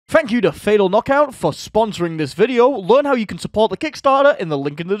Thank you to Fatal Knockout for sponsoring this video. Learn how you can support the Kickstarter in the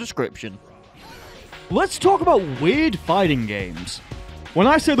link in the description. Let's talk about weird fighting games. When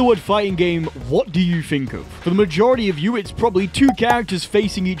I say the word fighting game, what do you think of? For the majority of you, it's probably two characters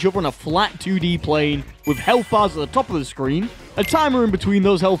facing each other on a flat 2D plane, with health bars at the top of the screen, a timer in between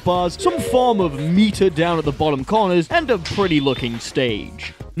those health bars, some form of meter down at the bottom corners, and a pretty looking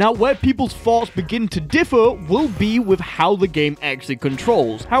stage. Now, where people's thoughts begin to differ will be with how the game actually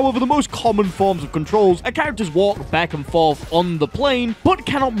controls. However, the most common forms of controls are characters walk back and forth on the plane, but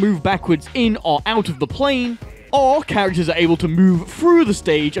cannot move backwards in or out of the plane, or characters are able to move through the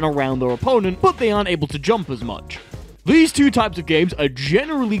stage and around their opponent, but they aren't able to jump as much. These two types of games are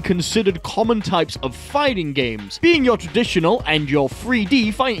generally considered common types of fighting games, being your traditional and your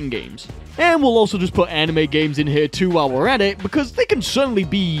 3D fighting games. And we'll also just put anime games in here too while we're at it, because they can certainly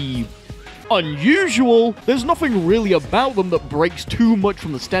be unusual. There's nothing really about them that breaks too much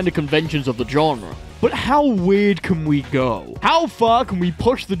from the standard conventions of the genre. But how weird can we go? How far can we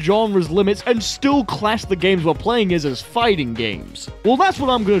push the genre's limits and still class the games we're playing as fighting games? Well, that's what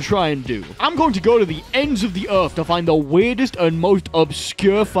I'm going to try and do. I'm going to go to the ends of the earth to find the weirdest and most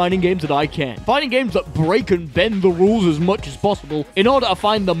obscure fighting games that I can. Fighting games that break and bend the rules as much as possible in order to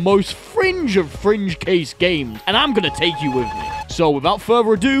find the most fringe of fringe case games. And I'm going to take you with me. So without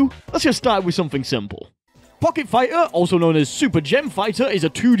further ado, let's just start with something simple. Pocket Fighter, also known as Super Gem Fighter, is a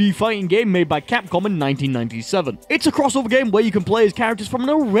 2D fighting game made by Capcom in 1997. It's a crossover game where you can play as characters from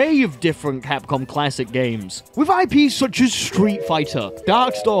an array of different Capcom classic games, with IPs such as Street Fighter,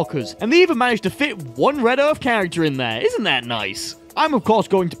 Darkstalkers, and they even managed to fit one Red Earth character in there. Isn't that nice? I'm of course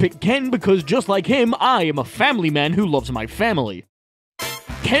going to pick Ken because just like him, I am a family man who loves my family.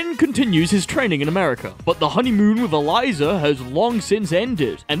 Ken continues his training in America, but the honeymoon with Eliza has long since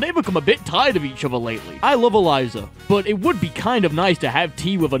ended, and they've become a bit tired of each other lately. I love Eliza, but it would be kind of nice to have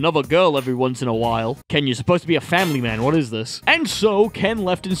tea with another girl every once in a while. Ken, you're supposed to be a family man, what is this? And so, Ken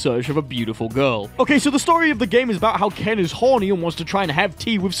left in search of a beautiful girl. Okay, so the story of the game is about how Ken is horny and wants to try and have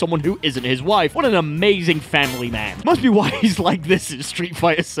tea with someone who isn't his wife. What an amazing family man. Must be why he's like this in Street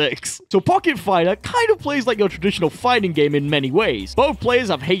Fighter 6. So Pocket Fighter kind of plays like your traditional fighting game in many ways. Both players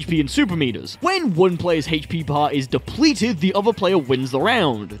have HP and super meters. When one player's HP bar is depleted, the other player wins the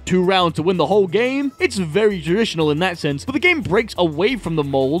round. 2 rounds to win the whole game. It's very traditional in that sense, but the game breaks away from the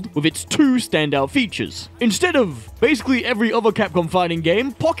mold with its 2 standout features. Instead of basically every other Capcom fighting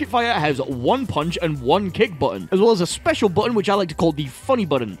game, Pocket Fighter has 1 punch and 1 kick button, as well as a special button which I like to call the funny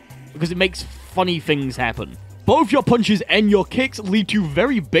button, because it makes funny things happen. Both your punches and your kicks lead to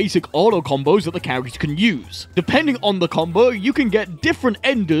very basic auto combos that the characters can use. Depending on the combo, you can get different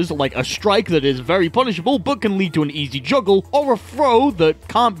enders like a strike that is very punishable but can lead to an easy juggle, or a throw that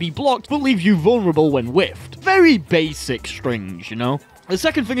can't be blocked but leaves you vulnerable when whiffed. Very basic strings, you know? The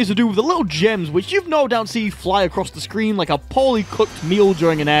second thing is to do with the little gems, which you've no doubt seen fly across the screen like a poorly cooked meal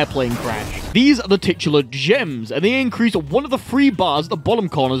during an airplane crash. These are the titular gems, and they increase one of the 3 bars at the bottom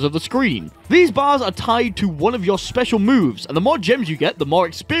corners of the screen. These bars are tied to one of your special moves, and the more gems you get, the more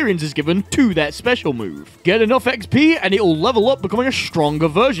experience is given to that special move. Get enough XP, and it will level up, becoming a stronger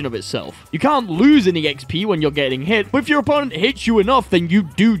version of itself. You can't lose any XP when you're getting hit, but if your opponent hits you enough, then you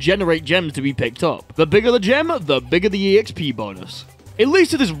do generate gems to be picked up. The bigger the gem, the bigger the EXP bonus. It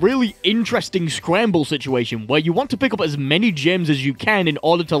leads to this really interesting scramble situation where you want to pick up as many gems as you can in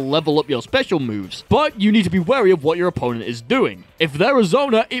order to level up your special moves, but you need to be wary of what your opponent is doing. If they're a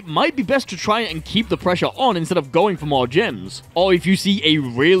zoner, it might be best to try and keep the pressure on instead of going for more gems. Or if you see a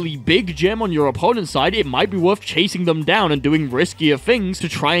really big gem on your opponent's side, it might be worth chasing them down and doing riskier things to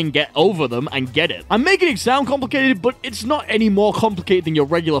try and get over them and get it. I'm making it sound complicated, but it's not any more complicated than your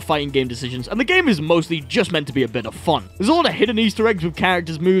regular fighting game decisions, and the game is mostly just meant to be a bit of fun. There's a lot of hidden Easter eggs with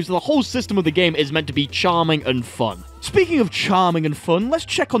characters' moves, and the whole system of the game is meant to be charming and fun. Speaking of charming and fun, let's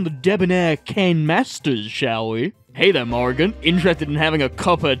check on the debonair Ken Masters, shall we? Hey there, Morrigan. Interested in having a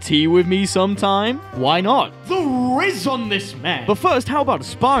cup of tea with me sometime? Why not? The riz on this man! But first, how about a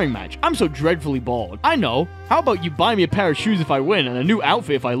sparring match? I'm so dreadfully bored. I know. How about you buy me a pair of shoes if I win and a new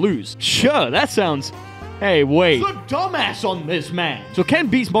outfit if I lose? Sure, that sounds... Hey, wait. The dumbass on this man. So Ken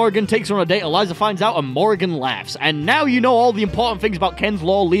beats Morrigan, takes her on a date, Eliza finds out, and Morrigan laughs. And now you know all the important things about Ken's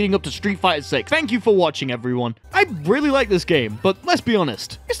lore leading up to Street Fighter 6. Thank you for watching, everyone. I really like this game, but let's be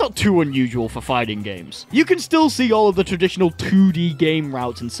honest, it's not too unusual for fighting games. You can still see all of the traditional 2D game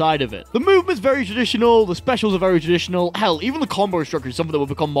routes inside of it. The movement's very traditional, the specials are very traditional, hell, even the combo structure is something that will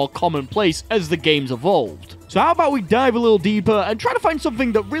become more commonplace as the game's evolved. So how about we dive a little deeper and try to find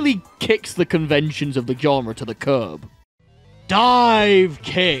something that really kicks the conventions of the genre to the curb. Dive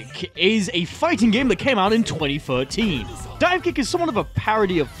Kick is a fighting game that came out in 2013. Dive Kick is somewhat of a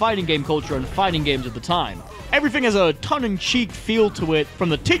parody of fighting game culture and fighting games at the time. Everything has a tongue-in-cheek feel to it, from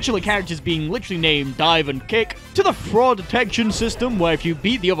the titular characters being literally named Dive and Kick, to the fraud detection system where if you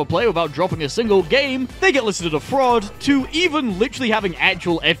beat the other player without dropping a single game, they get listed as a fraud, to even literally having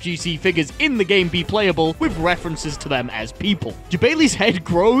actual FGC figures in the game be playable with references to them as people. Jebailey's head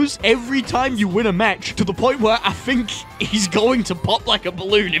grows every time you win a match, to the point where I think he's going to pop like a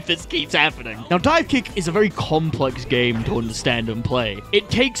balloon if this keeps happening. Now, Dive Kick is a very complex game to understand and play. It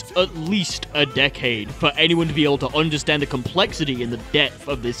takes at least a decade for anyone to be able to understand the complexity and the depth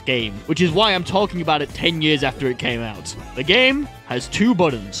of this game, which is why I'm talking about it 10 years after it came out. The game has two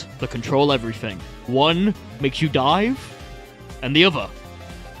buttons that control everything. One makes you dive, and the other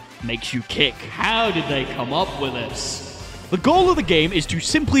makes you kick. How did they come up with this? The goal of the game is to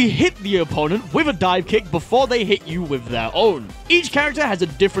simply hit the opponent with a dive kick before they hit you with their own. Each character has a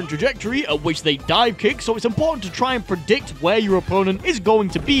different trajectory at which they dive kick, so it's important to try and predict where your opponent is going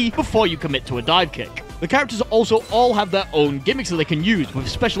to be before you commit to a dive kick. The characters also all have their own gimmicks that they can use, with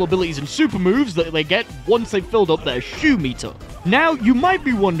special abilities and super moves that they get once they've filled up their shoe meter. Now, you might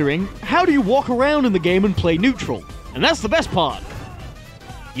be wondering, how do you walk around in the game and play neutral? And that's the best part.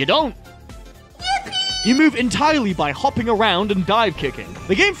 You don't. You move entirely by hopping around and dive kicking.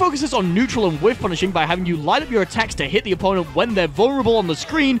 The game focuses on neutral and whiff punishing by having you light up your attacks to hit the opponent when they're vulnerable on the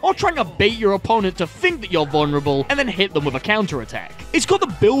screen, or trying to bait your opponent to think that you're vulnerable and then hit them with a counter attack. It's got the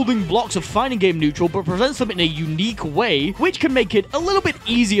building blocks of fighting game neutral, but presents them in a unique way, which can make it a little bit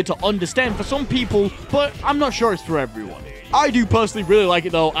easier to understand for some people, but I'm not sure it's for everyone. I do personally really like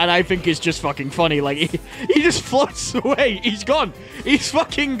it though, and I think it's just fucking funny. Like, he just floats away. He's gone. He's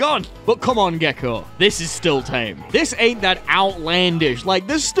fucking gone. But come on, Gecko. This is still tame. This ain't that outlandish. Like,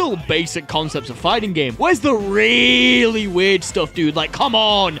 there's still basic concepts of fighting game. Where's the really weird stuff, dude? Like, come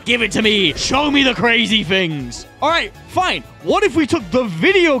on. Give it to me. Show me the crazy things. All right, fine. What if we took the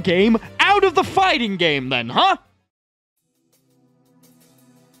video game out of the fighting game then, huh?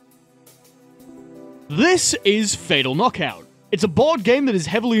 This is Fatal Knockout. It's a board game that is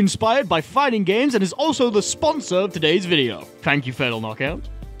heavily inspired by fighting games and is also the sponsor of today's video. Thank you, Fatal Knockout.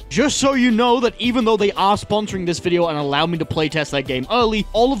 Just so you know that even though they are sponsoring this video and allow me to playtest that game early,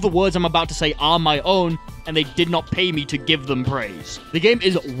 all of the words I'm about to say are my own, and they did not pay me to give them praise. The game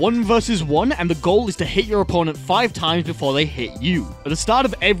is 1 versus 1, and the goal is to hit your opponent 5 times before they hit you. At the start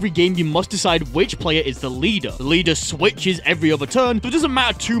of every game, you must decide which player is the leader. The leader switches every other turn, so it doesn't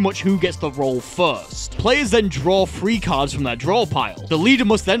matter too much who gets the role first. Players then draw 3 cards from their draw pile. The leader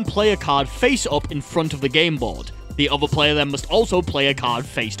must then play a card face up in front of the game board. The other player then must also play a card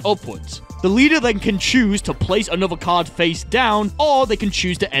faced upwards. The leader then can choose to place another card face down, or they can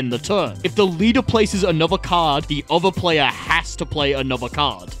choose to end the turn. If the leader places another card, the other player has to play another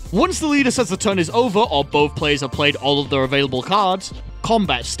card. Once the leader says the turn is over, or both players have played all of their available cards,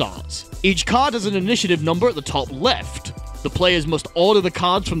 combat starts. Each card has an initiative number at the top left. The players must order the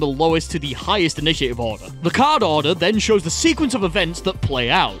cards from the lowest to the highest initiative order. The card order then shows the sequence of events that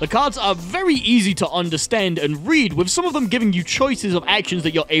play out. The cards are very easy to understand and read, with some of them giving you choices of actions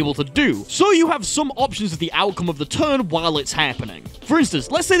that you're able to do. So you have some options of the outcome of the turn while it's happening. For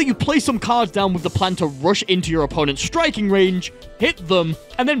instance, let's say that you place some cards down with the plan to rush into your opponent's striking range, hit them,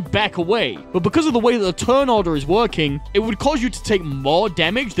 and then back away. But because of the way that the turn order is working, it would cause you to take more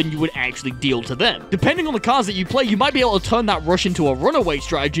damage than you would actually deal to them. Depending on the cards that you play, you might be able to turn that rush into a runaway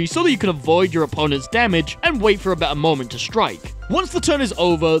strategy so that you can avoid your opponent's damage and wait for a better moment to strike. Once the turn is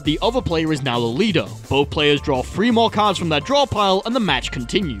over, the other player is now the leader. Both players draw 3 more cards from their draw pile and the match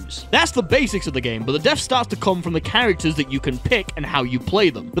continues. That's the basics of the game, but the depth starts to come from the characters that you can pick and how you play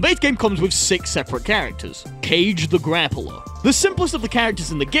them. The base game comes with 6 separate characters. Cage the Grappler. The simplest of the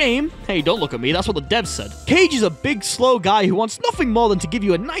characters in the game, hey, don't look at me, that's what the devs said. Cage is a big, slow guy who wants nothing more than to give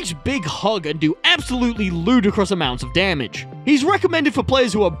you a nice big hug and do absolutely ludicrous amounts of damage. He's recommended for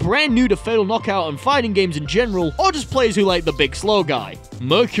players who are brand new to Fatal Knockout and fighting games in general, or just players who like the big, slow guy.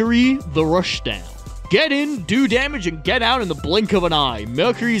 Mercury the Rushdown. Get in, do damage, and get out in the blink of an eye.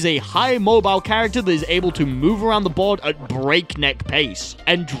 Mercury is a high mobile character that is able to move around the board at breakneck pace,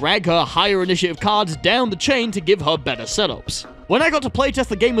 and drag her higher initiative cards down the chain to give her better setups. When I got to playtest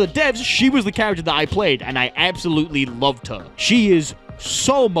the game with the devs, she was the character that I played, and I absolutely loved her. She is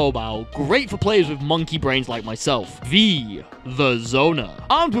so mobile, great for players with monkey brains like myself. V, the Zoner.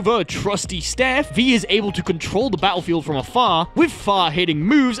 Armed with her trusty staff, V is able to control the battlefield from afar with far-hitting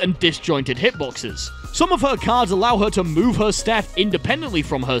moves and disjointed hitboxes. Some of her cards allow her to move her staff independently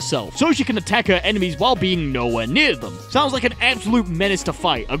from herself, so she can attack her enemies while being nowhere near them. Sounds like an absolute menace to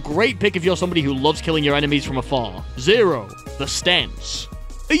fight, a great pick if you're somebody who loves killing your enemies from afar. Zero, the Stance.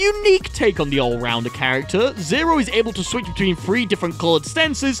 A unique take on the all-rounder character, Zero is able to switch between 3 different colored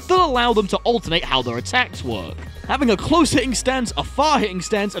stances that allow them to alternate how their attacks work. Having a close-hitting stance, a far-hitting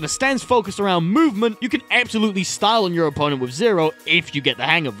stance, and a stance focused around movement, you can absolutely style on your opponent with Zero if you get the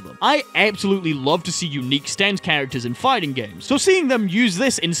hang of them. I absolutely love to see unique stance characters in fighting games, so seeing them use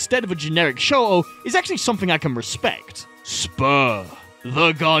this instead of a generic Shoto is actually something I can respect. Spur,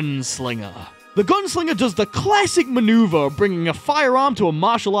 the Gunslinger. The Gunslinger does the classic maneuver of bringing a firearm to a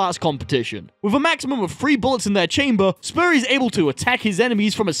martial arts competition. With a maximum of 3 bullets in their chamber, Spur is able to attack his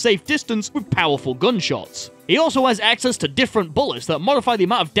enemies from a safe distance with powerful gunshots. He also has access to different bullets that modify the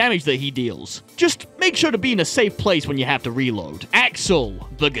amount of damage that he deals. Just make sure to be in a safe place when you have to reload. Axel,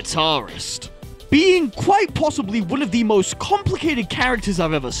 the Guitarist. Being quite possibly one of the most complicated characters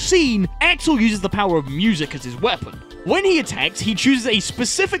I've ever seen, Axel uses the power of music as his weapon. When he attacks, he chooses a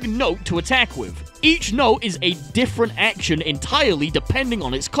specific note to attack with. Each note is a different action entirely depending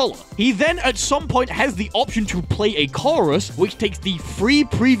on its color. He then at some point has the option to play a chorus, which takes the 3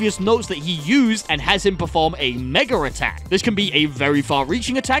 previous notes that he used and has him perform a mega attack. This can be a very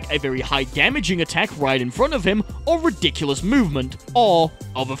far-reaching attack, a very high-damaging attack right in front of him, or ridiculous movement, or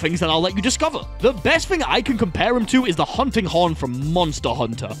other things that I'll let you discover. The best thing I can compare him to is the Hunting Horn from Monster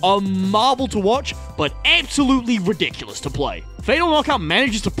Hunter. A marvel to watch, but absolutely ridiculous to play. Fatal Knockout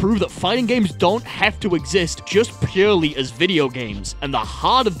manages to prove that fighting games don't have to exist just purely as video games, and the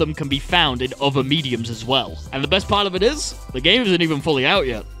heart of them can be found in other mediums as well. And the best part of it is, the game isn't even fully out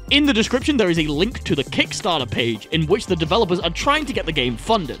yet. In the description, there is a link to the Kickstarter page in which the developers are trying to get the game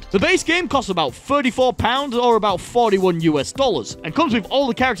funded. The base game costs about £34 or about $41 US, and comes with all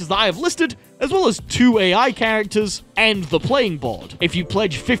the characters that I have listed, as well as 2 AI characters and the playing board. If you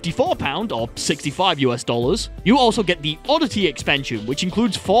pledge £54 or $65 US, you also get the Oddity expansion, which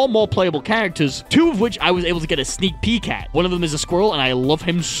includes 4 more playable characters, 2 of which I was able to get a sneak peek at. One of them is a squirrel, and I love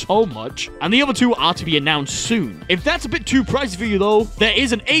him so much, and the other 2 are to be announced soon. If that's a bit too pricey for you though, there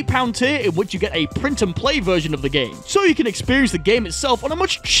is an £8 tier in which you get a print and play version of the game, so you can experience the game itself on a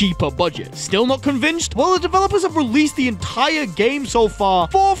much cheaper budget. Still not convinced? Well, the developers have released the entire game so far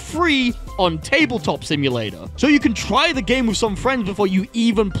for free on Tabletop Simulator, so you can try the game with some friends before you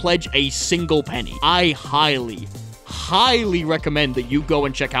even pledge a single penny. I highly recommend that you go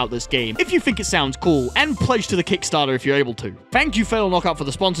and check out this game if you think it sounds cool, and pledge to the Kickstarter if you're able to. Thank you, Fatal Knockout, for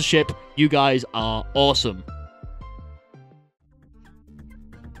the sponsorship. You guys are awesome.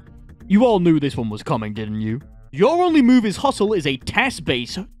 You all knew this one was coming, didn't you? Your Only Move is Hustle is a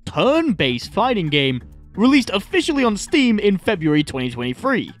task-based, turn-based fighting game released officially on Steam in February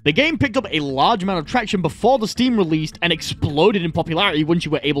 2023. The game picked up a large amount of traction before the Steam released and exploded in popularity once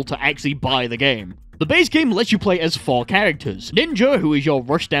you were able to actually buy the game. The base game lets you play as 4 characters. Ninja, who is your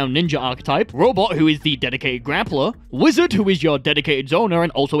rushdown ninja archetype. Robot, who is the dedicated grappler. Wizard, who is your dedicated zoner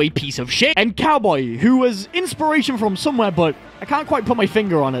and also a piece of shit. And Cowboy, who was inspiration from somewhere, but I can't quite put my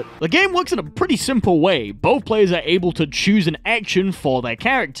finger on it. The game works in a pretty simple way. Both players are able to choose an action for their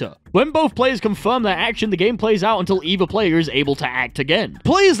character. When both players confirm their action, the game plays out until either player is able to act again.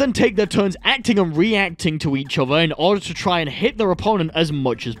 Players then take their turns acting and reacting to each other in order to try and hit their opponent as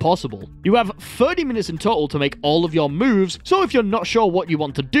much as possible. You have 30 minutes in total to make all of your moves, so if you're not sure what you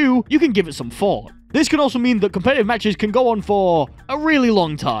want to do, you can give it some thought. This can also mean that competitive matches can go on for a really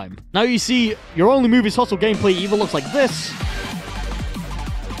long time. Now you see, Your Only Move is Hustle gameplay either looks like this,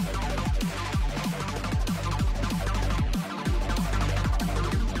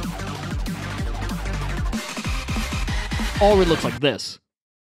 or it looks like this.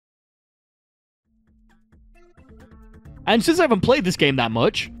 And since I haven't played this game that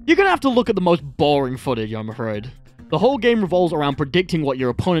much, you're gonna have to look at the most boring footage, I'm afraid. The whole game revolves around predicting what your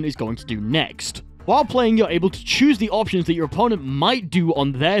opponent is going to do next. While playing, you're able to choose the options that your opponent might do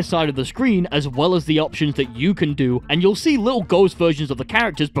on their side of the screen, as well as the options that you can do, and you'll see little ghost versions of the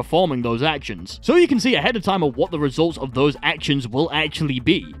characters performing those actions. So you can see ahead of time of what the results of those actions will actually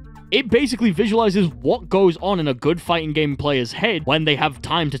be. It basically visualizes what goes on in a good fighting game player's head when they have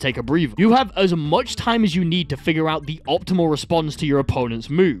time to take a breather. You have as much time as you need to figure out the optimal response to your opponent's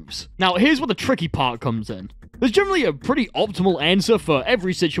moves. Now, here's where the tricky part comes in. There's generally a pretty optimal answer for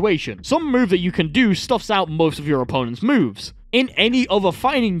every situation. Some move that you can do stuffs out most of your opponent's moves. In any other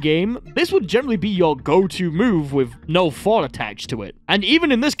fighting game, this would generally be your go-to move with no thought attached to it. And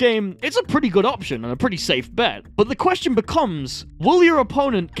even in this game, it's a pretty good option and a pretty safe bet. But the question becomes, will your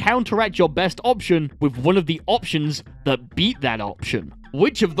opponent counteract your best option with one of the options that beat that option?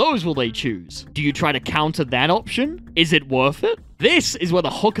 Which of those will they choose? Do you try to counter that option? Is it worth it? This is where the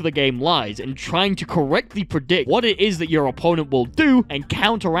hook of the game lies, in trying to correctly predict what it is that your opponent will do and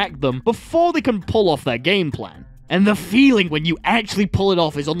counteract them before they can pull off their game plan. And the feeling when you actually pull it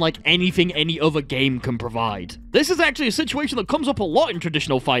off is unlike anything any other game can provide. This is actually a situation that comes up a lot in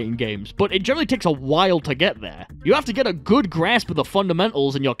traditional fighting games, but it generally takes a while to get there. You have to get a good grasp of the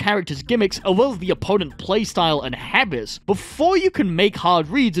fundamentals and your character's gimmicks, as well as the opponent's playstyle and habits, before you can make hard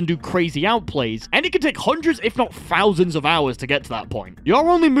reads and do crazy outplays, and it can take hundreds if not thousands of hours to get to that point. Your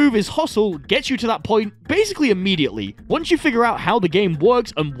only move is Hustle gets you to that point basically immediately. Once you figure out how the game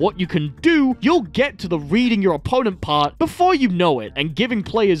works and what you can do, you'll get to the reading your opponent part before you know it, and giving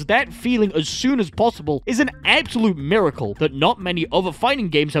players that feeling as soon as possible is an absolute miracle that not many other fighting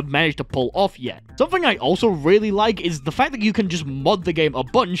games have managed to pull off yet. Something I also really like is the fact that you can just mod the game a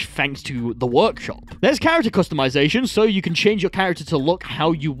bunch thanks to the workshop. There's character customization, so you can change your character to look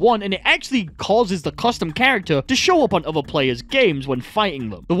how you want, and it actually causes the custom character to show up on other players' games when fighting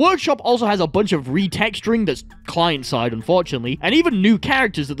them. The workshop also has a bunch of retexturing that's client-side, unfortunately, and even new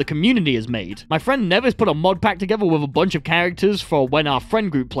characters that the community has made. My friend Nevis put a mod pack together with a bunch of characters for when our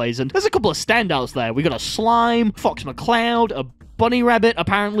friend group plays, and there's a couple of standouts there. We got a Slime, Fox McCloud, a Bunny Rabbit,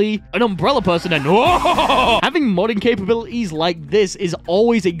 apparently, an Umbrella Person, and whoa! Having modding capabilities like this is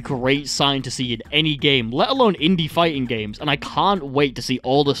always a great sign to see in any game, let alone indie fighting games, and I can't wait to see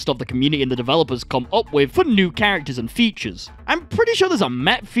all the stuff the community and the developers come up with for new characters and features. I'm pretty sure there's a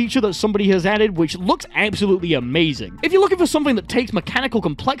map feature that somebody has added which looks absolutely amazing. If you're looking for something that takes mechanical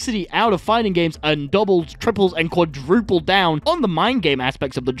complexity out of fighting games and doubles, triples, and quadruple down on the mind game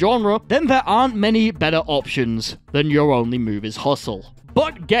aspects of the genre, then there aren't many better options than Your Only Move is Hustle.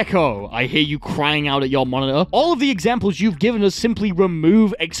 But Gecko, I hear you crying out at your monitor. All of the examples you've given us simply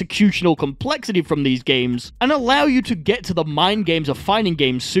remove executional complexity from these games and allow you to get to the mind games of fighting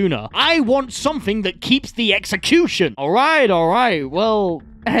games sooner. I want something that keeps the execution. Alright, well,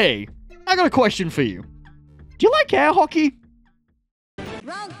 hey, I got a question for you. Do you like air hockey?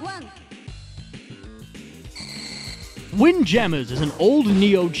 Round one. Windjammers is an old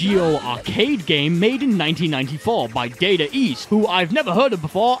Neo Geo arcade game made in 1994 by Data East, who I've never heard of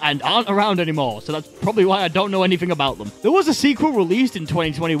before and aren't around anymore, so that's probably why I don't know anything about them. There was a sequel released in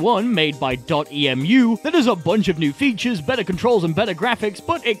 2021 made by .emu that has a bunch of new features, better controls, and better graphics,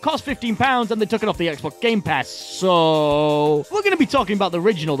 but it cost £15 and they took it off the Xbox Game Pass, so we're going to be talking about the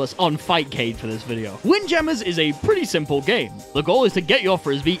original that's on Fightcade for this video. Windjammers is a pretty simple game. The goal is to get your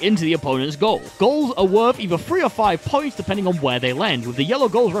frisbee into the opponent's goal. Goals are worth either 3 or 5 points depending on where they land, with the yellow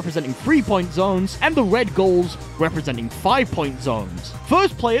goals representing 3-point zones and the red goals representing 5-point zones.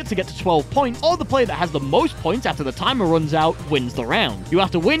 First player to get to 12 points, or the player that has the most points after the timer runs out, wins the round. You have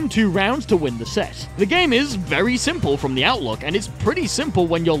to win 2 rounds to win the set. The game is very simple from the outlook, and it's pretty simple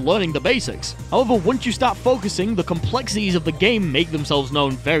when you're learning the basics. However, once you start focusing, the complexities of the game make themselves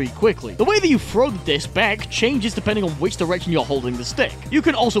known very quickly. The way that you throw the disc back changes depending on which direction you're holding the stick. You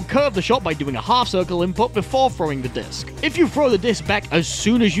can also curve the shot by doing a half circle input before throwing the disc. If you throw the disc back as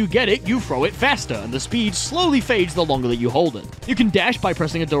soon as you get it, you throw it faster, and the speed slowly fades the longer that you hold it. You can dash by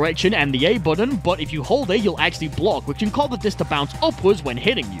pressing a direction and the A button, but if you hold A, you'll actually block, which can cause the disc to bounce upwards when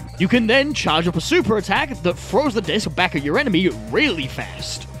hitting you. You can then charge up a super attack that throws the disc back at your enemy really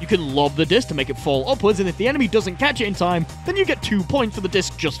fast. You can lob the disc to make it fall upwards, and if the enemy doesn't catch it in time, then you get 2 points for the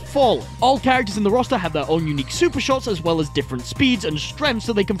disc just falling. All characters in the roster have their own unique super shots as well as different speeds and strengths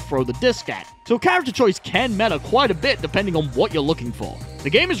so they can throw the disc at. So character choice can matter quite a bit depending on what you're looking for. The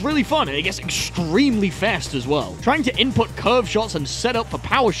game is really fun and it gets extremely fast as well. Trying to input curve shots and set up for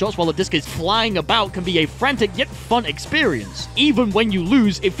power shots while the disc is flying about can be a frantic yet fun experience. Even when you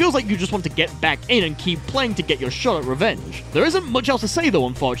lose, it feels like you just want to get back in and keep playing to get your shot at revenge. There isn't much else to say though,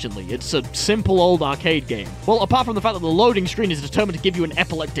 unfortunately. It's a simple old arcade game. Well, apart from the fact that the loading screen is determined to give you an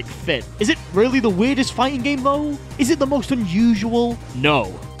epileptic fit. Is it really the weirdest fighting game though? Is it the most unusual?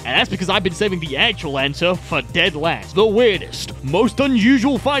 No. And that's because I've been saving the actual answer for dead last. The weirdest, most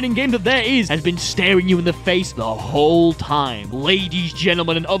unusual fighting game that there is has been staring you in the face the whole time. Ladies,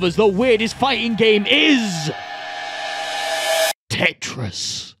 gentlemen, and others, the weirdest fighting game is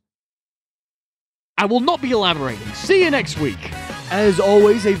Tetris. I will not be elaborating. See you next week. As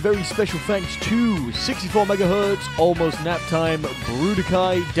always, a very special thanks to 64MHz, Almost Nap Time,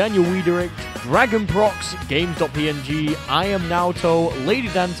 Brudikai, Daniel Wiedericht, DragonProx, Games.png, I Am Naoto, Lady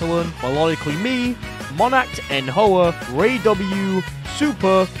Dantalon, Melodically Me, Monact Enhoa, Ray W,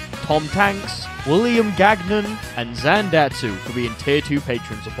 Super, Tom Tanks, William Gagnon, and Zandatsu for being Tier 2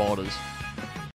 patron supporters.